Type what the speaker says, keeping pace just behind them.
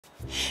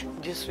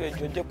Jésù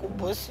ẹjọ́ jẹ́ kó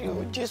bọ́ sí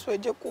o. Jésù ẹ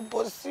jẹ́ kó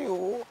bọ́ sí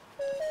o.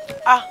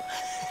 Ah.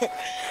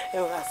 Ẹ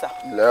rà sà.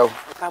 Leo.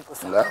 Káàbọ̀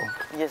sà. Leo.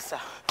 Yes sir.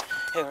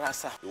 Ẹ rà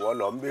sà. Ìwọ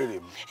ló ń béèrè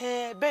mi.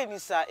 Bẹ́ẹ̀ ni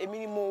sà, èmi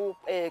ni mo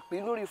pè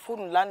lórí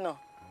fóònù lánàá.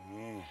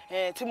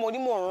 Tí mo ní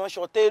mo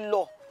ránṣọ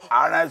tailor.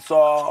 Ara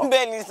sọ.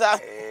 Bẹ́ẹ̀ ni sà.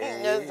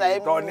 Yes sà.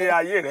 Tó ní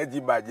ayé rẹ ti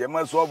bàjẹ́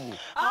mọ́ ṣọ́ọ̀bù.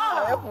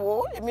 Ẹ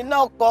wo, èmi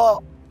náà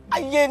kọ́.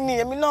 Ayé ni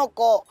èmi náà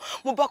kọ́.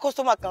 Mo bá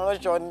customer kan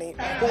ránṣọ ni.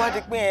 Ó wá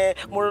di pé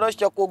mo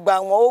ránṣọ kò gbà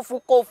wọ́n, ó fún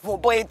kò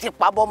fún bóyá ti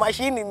pabọ́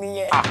máṣíìnì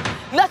nìyẹn.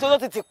 Láti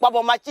ọjọ́ ti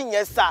pabọ́ máṣíìnì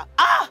yẹn sà.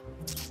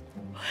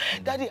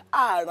 Daddy,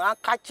 àrùn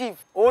handkerchief.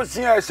 Ó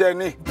sín ẹsẹ̀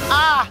ni.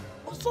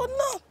 Mo sọ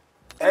náà.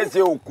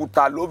 Ẹsẹ̀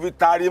òkúta ló fi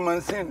tarí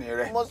mọ́sìnì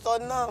rẹ̀. Mo sọ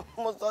náà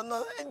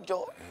ẹ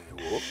jọ̀ọ́.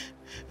 Wo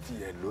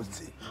tiẹ̀ ló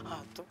ṣe.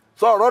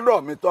 Sọ̀rọ̀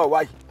dọ̀ mi tọ́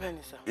wáyé.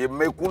 Bẹ́ẹ̀ni sà.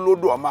 Èmi kú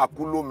lódò ọmọ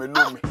akú lómi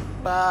lómi.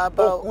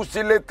 Bàbá ó kú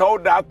sílé tán ó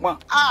dáa pọn.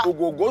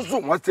 Ògògó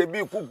sùn wọ́n ṣe bí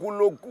kúkú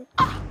ló kú.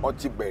 Ó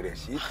ti bẹ̀rẹ̀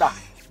sí tà.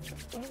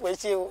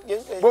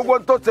 Gbogbo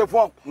tó ṣe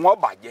fún ọ, wọ́n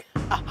bàjẹ́.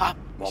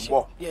 Mo ń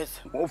bọ̀.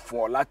 Mo fún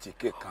ọ láti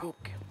kékan.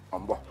 Mo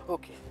ń bọ̀. Mo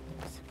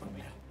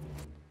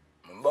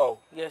ń bọ̀ o.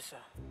 Yes sir.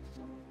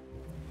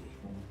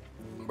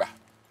 Gbà.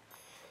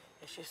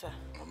 Ẹ ṣé sir.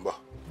 Mo ń bọ̀.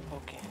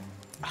 Okay.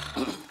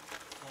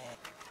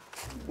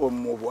 Ó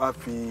mo wá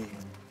fi.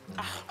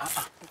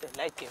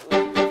 Like it.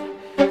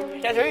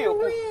 Ṣé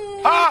yòókù?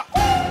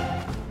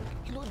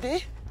 Kí ló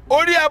dé?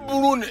 Orí ẹ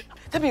burú ni.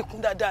 Tẹ́mi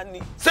ìkún dáadáa ni.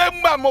 Ṣé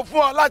ń gbà mo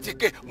fún ọ láti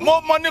ké?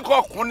 Mo ní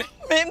kọ́ kún ni.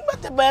 Mi ń gbà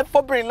tẹ́bà ẹ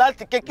fọ́bìnrin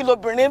láti ké kí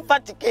lóbìnrin ń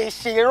fàtìké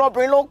ṣe ìran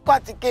obìnrin ló ń kọ́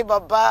àtìké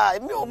bàbá.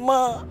 Èmi ò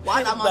mọ̀.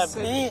 Wàhálà máa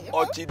ṣe.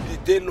 Ọtí di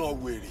télọ̀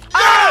wèrè.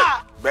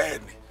 Bẹ́ẹ̀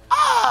ni.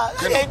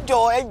 Ẹ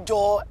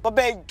jọ̀ọ́,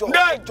 bàbá ẹ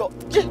jọ̀ọ́.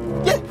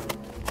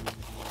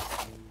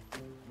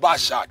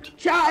 Bashad.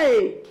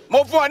 Mo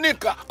fún ọ ní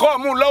nǹkan kọ́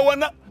mú lọ́wọ́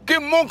náà kí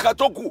n mú nǹkan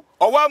tó kù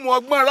ọwọ́ àmú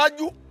ọgbọ́n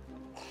rájú.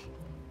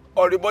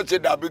 Ọ̀rí bó ṣe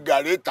dàbí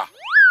gàrétà.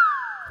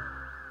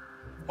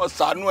 Mo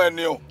ṣàánú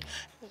ẹni o.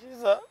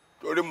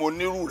 Torí mo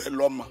nírú rẹ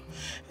lọ́mọ.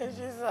 Ẹ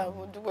ṣé sà,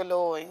 mo dúpẹ́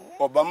lọ́wọ́ yín.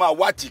 Ọba máa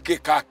wá tìké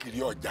káàkiri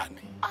ọjà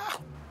ni.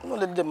 Mo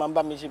lè dé máa ń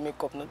bá mi ṣe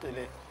makeup náà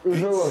tẹ́lẹ̀.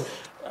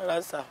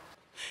 Rárá sà.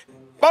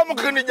 Bámu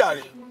kí ni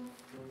jàre?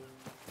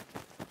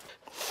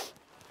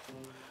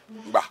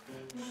 Gbà.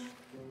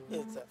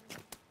 Yes sir.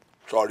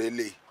 Sọ̀rọ̀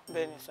eléyìí.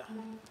 Bẹ́ẹ̀ni sà.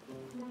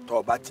 Tó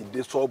o bá ti dé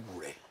ṣọ́ọ̀bù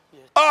rẹ̀.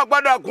 Ọ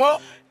gbọ́dọ̀ kún ọ́.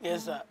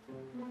 Yes sir.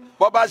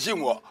 Bọ́ bá sì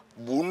wọ̀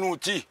bùnú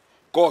tí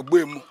kò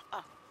gbé mu.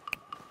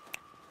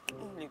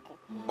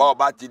 Bọ́ o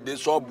bá ti dé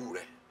ṣọ́ọ̀bù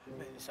rẹ̀.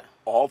 Bẹ́ẹ̀ni sà.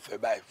 Ọ fẹ́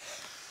báyìí.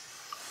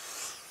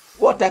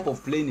 What type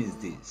of plane is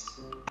this?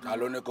 Ta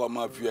ló ní kó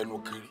máa fi ẹnu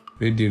kiri?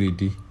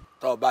 Rédèrèdè.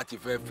 Tó o bá ti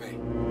fẹ́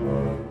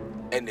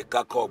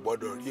ẹnìkan kan ò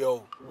gbọ́dọ̀ rí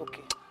ọ.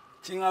 Okay.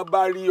 Tí wọ́n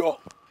bá rí ọ,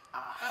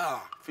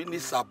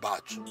 finish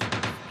about.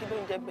 Kí ló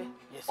ń jẹ́ bẹ́ẹ̀?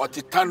 Yes.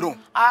 Ọtí tánù.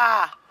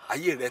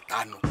 Ayé rẹ̀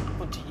tánù.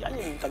 Ó di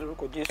ayé mi ta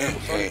lórúkọ Jésù.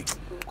 Sọ́rí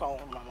lórúkọ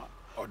àwọn màmá.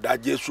 Ọ̀dà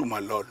Jésù mà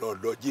lọ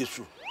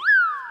Jésù.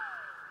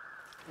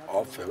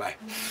 Ọ fẹ́ báyìí.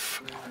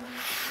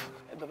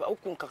 Bàbá ó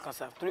kún kankan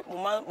sá torí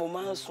mo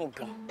máa ń sùn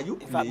gan.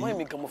 Ìfà mọ́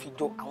èmi gan mo fi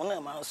jọ àwọn náà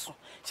máa ń sùn.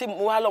 Ṣé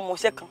mo wá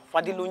lọ́mọṣẹ́ kan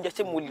Fadé ló ń jẹ́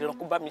ṣé mo lè rán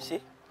kó bá mi ṣe?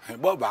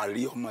 Bọ́ọ̀ bá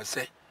rí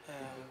ọmọṣẹ́.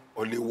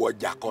 O lè wọ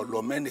ọjà kan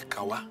lọ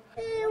mẹ́nìkan wá.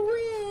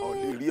 O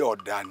lè rí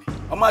ọ̀dà ni.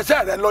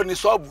 Ọmọṣẹ́ rẹ lọ ní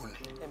ṣọ́ọ̀bù ni.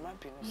 Ẹ má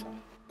bínú sá.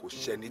 Kò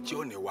sẹ́ni tí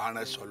ò ní wá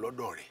ránṣọ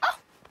lọ́dọ̀ rẹ̀.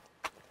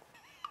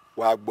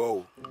 Wá gbọ́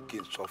o kí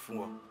n sọ fún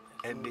ọ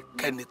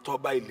ẹnikẹ́ni tó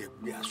bá ilé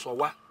gbé aṣọ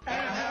wá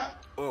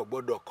ọ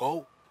gbọ́dọ̀ kọ́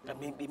o.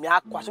 Èmi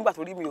á kọ aṣọ́gbà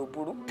torí mi ò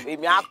burú.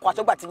 Èmi á kọ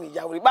aṣọ́gbà tí mi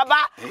ìyá orí.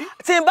 Bàbá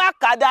tí n bá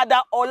kà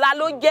dáadáa ọ̀la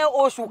ló jẹ́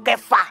oṣù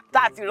kẹfà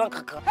tá a ti rán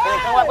kankan.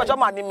 Ẹnìkan wá pẹ́sọ́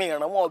màá ní mi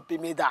ìrànwọ́ ọ̀bẹ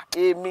mi dà.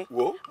 Èmi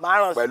máa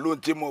ràn sí. Pẹ̀lú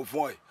tí mo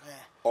fún ẹ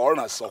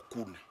ọ̀ràn sọkù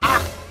ni.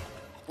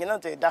 Yín náà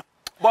tẹ̀ dá.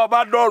 Bọ́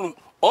bá dọ́rùn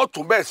ó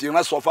tún bẹ́ẹ̀ sí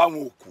rán sọ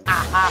fáwọn òkú.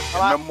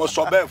 Ẹ̀mẹ́ mo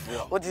sọ bẹ́ẹ̀ fún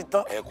ọ. Ó ti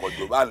tán. Ẹ̀kọ́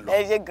jò bá ń lọ.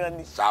 Ẹ ṣe gan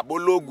ni.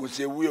 Sàbólógún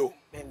ṣe wí o.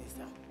 Bẹ́ẹ̀ni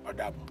sá.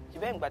 Ọ̀dà bọ̀. Ṣé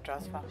bẹ́ẹ̀ ń gba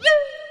transfer?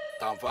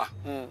 Transfer.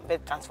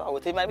 Bẹ́ẹ̀ transfer o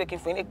tẹ́ máa bẹ́ẹ̀ kí n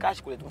fún yín ní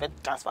cash kò lè tún fẹ́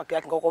transfer kí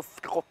n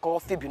kọ́kọ́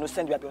fi ìbínú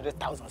send you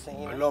 100,000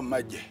 sẹ́yìn. Ọlọ́run má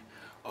jẹ́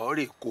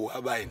ọ̀rẹ́ kó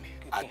wá báyìí ni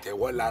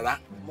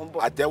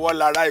àtẹ̀wọ́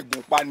lára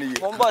ìgúnpá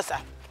nìyẹn. Mo ń bọ̀ sá.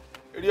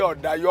 Rí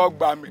ọ̀dà yọ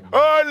gbà mí.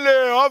 Ó lè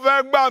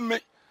ọ̀fẹ́ gbà mí.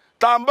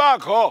 Tàǹbà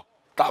kọ́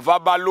Tàfà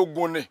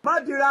Balógun ni. Má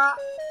dira.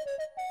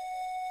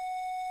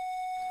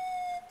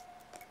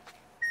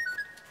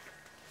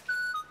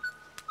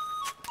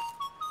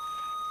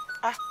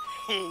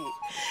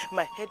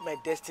 My head, my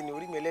destiny.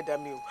 Orí mi ẹlẹ́dàá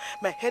mi o.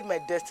 My head, my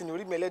destiny.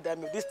 Orí mi ẹlẹ́dàá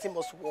mi o. This thing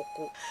must work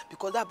o.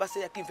 Because that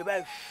bastard yakin fẹ́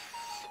báyìí.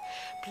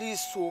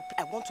 Please, so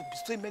I want to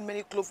bestow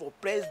many clothes for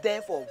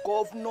president, for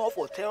governor,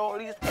 for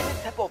terrorists,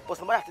 any type of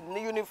person that is in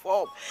the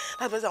uniform.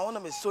 That's what I want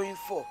to be sewing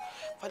for.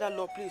 Father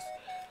Lord, please.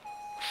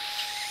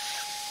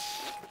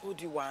 Who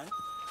do you want?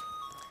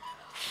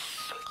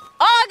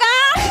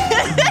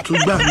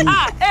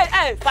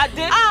 Hey,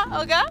 Fade.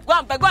 Okay.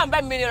 Go and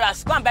buy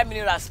minerals. Go and buy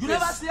minerals, please. You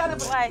never see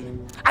anybody. Why?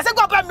 I said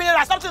go and buy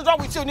minerals. Something's wrong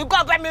with you. You go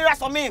and buy minerals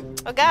for me.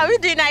 Okay, are we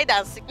doing hide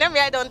and seek? Let me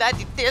hide on that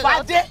detail.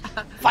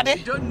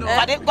 Fade, go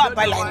and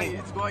buy lining.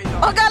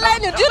 Okay,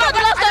 lining. Do you know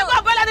the last time? Go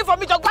and buy lining for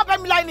me. Just go and buy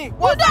me lining.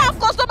 We don't have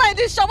customer in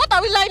this shop. What are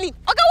are we lining?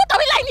 Okay, what are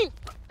we lining?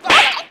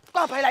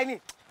 Come buy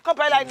lining. Come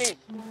buy lining.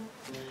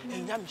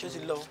 Hey, I'm just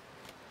in love.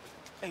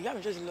 Hey,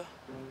 I'm just in love.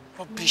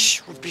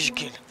 Rubbish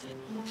girl.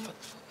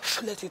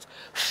 Let it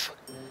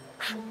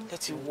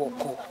walk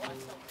up.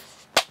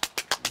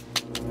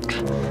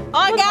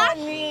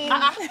 Okay.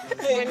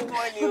 Good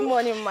morning. Good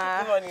morning,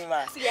 ma. Good morning,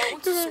 ma. See, I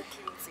want to sew.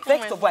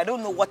 First of all, I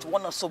don't know what you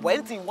want to sew, but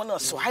anything you want to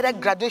sew, either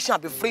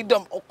graduation, be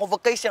freedom, or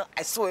convocation,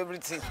 I sew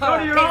everything.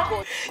 Thank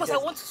God. Because I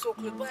want to sew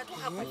clothes, but I don't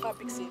have my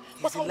fabrics here.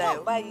 But I want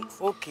to buy it.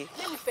 Okay.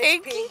 Let me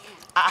first pay.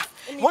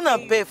 You want to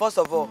pay first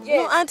of all?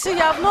 No, auntie, you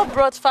have not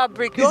brought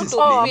fabric. You want to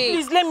pay.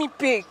 Please, let me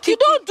pay. You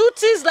don't do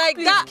things like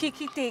Please, that.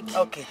 Kiki, take.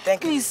 Okay,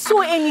 thank you. Please,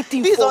 sew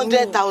anything This for me.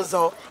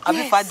 100,000. I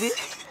mean, Fadi.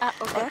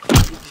 Okay.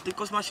 The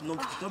customer should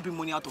not bring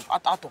money out of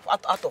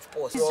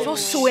purse.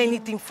 Just sew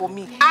anything for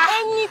me.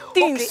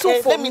 Anything, okay,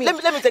 sew for let me me.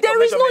 take your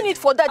There is no measurement. need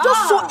for that.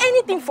 Just sew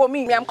anything for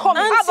me. I'm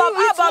coming. Auntie,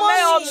 with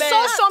money.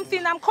 Sew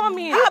something. I'm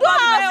coming. You don't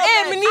have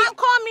aim. I'm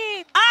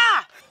coming.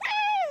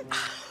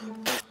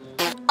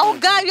 Oh,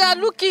 God, you are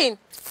looking.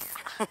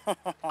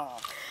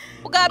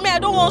 Oh, God, I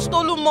don't want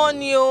stolen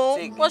money.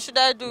 What should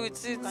I do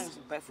with it?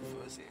 Buy food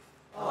for yourself.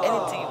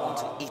 Anything you want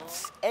to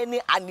eat, any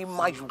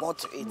animal you want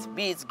to eat,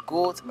 be it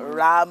goat,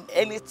 ram,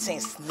 anything,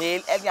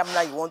 snail, any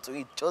animal you want to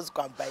eat, just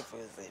go and buy for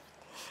yourself.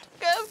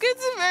 Okay, I'm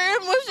getting very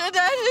emotional. I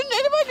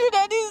never do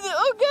that.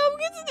 Okay, I'm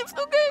getting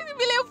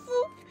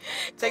fool.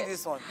 Take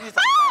this one. This is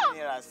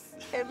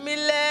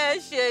Emile,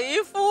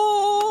 Sheifu.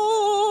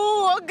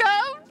 Okay,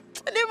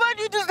 I never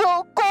do this.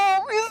 Don't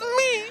come. It's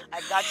me. I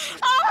got you.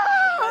 I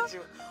got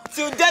you.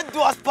 Till death do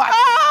us part.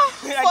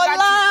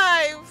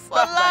 For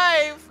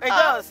life.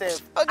 Enjoy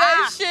yourself. Okay,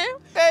 shit.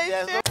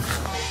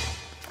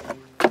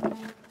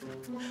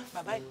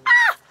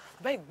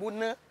 Bye,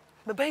 Bona.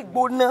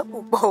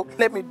 Oh,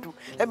 let me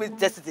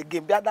test it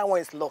again. The other one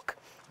is lock.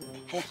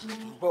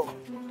 Bro.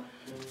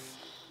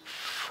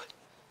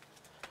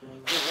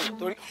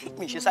 Tori,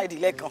 me she side the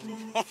leg.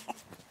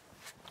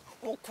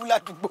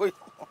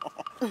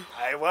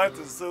 I want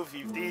to sew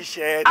 15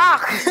 shirts,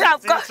 I've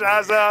 15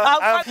 trousers.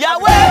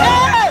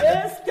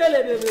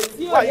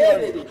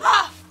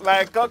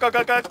 Like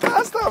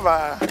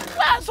customer.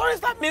 Sorry,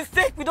 it's not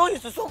mistake. We don't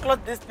use to sew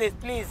cloth this place,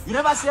 please. You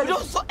never see We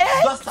don't sew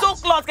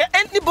cloth.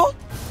 Anybody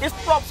is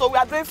prop, so we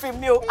are doing film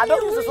new. I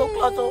don't use to sew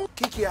cloth. So.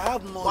 Kiki, I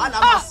have money. One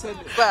am selling.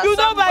 You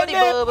know my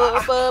name.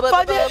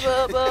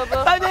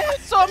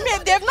 So me,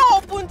 they've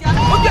not opened their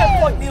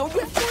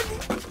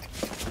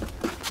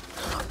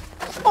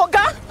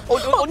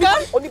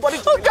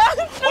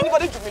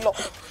Anybody to me, no.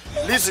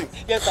 Listen.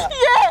 Yes, sir.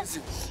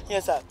 Listen.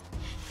 Yes, sir.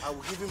 I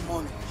will give you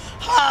money.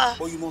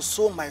 But you must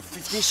sew my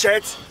 15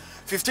 shirts,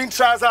 15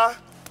 trousers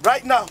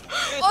right now.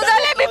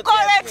 let me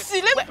correct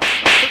you.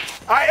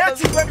 I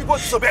hate it when people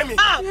disobey me.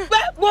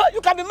 Well,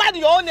 you can be mad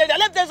in your own area.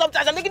 Let's say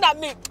sometimes you're looking at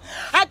me.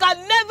 I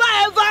can never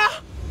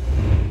ever.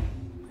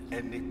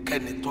 And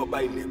can it talk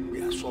by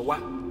me? I saw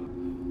what?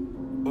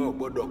 Oh,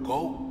 but the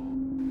go.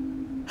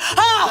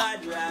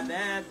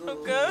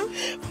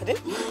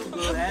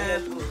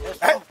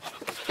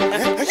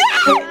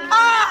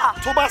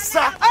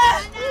 Tobasa.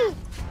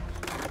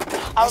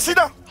 I'll sit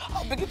down.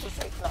 I'll begin to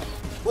say it now.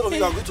 Both of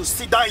you are going to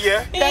sit down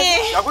here.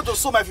 Yes. You are going to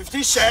sew my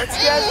 15 shirts,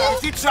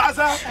 15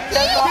 trousers,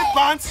 15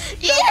 pants.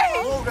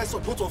 No rest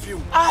of both of you.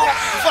 In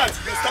fact,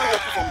 you start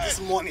working from this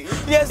morning.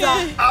 Yes,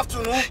 sir.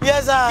 Afternoon.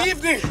 Yes, sir.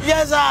 Evening.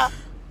 Yes, sir.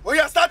 Oh,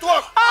 yeah, start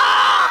work.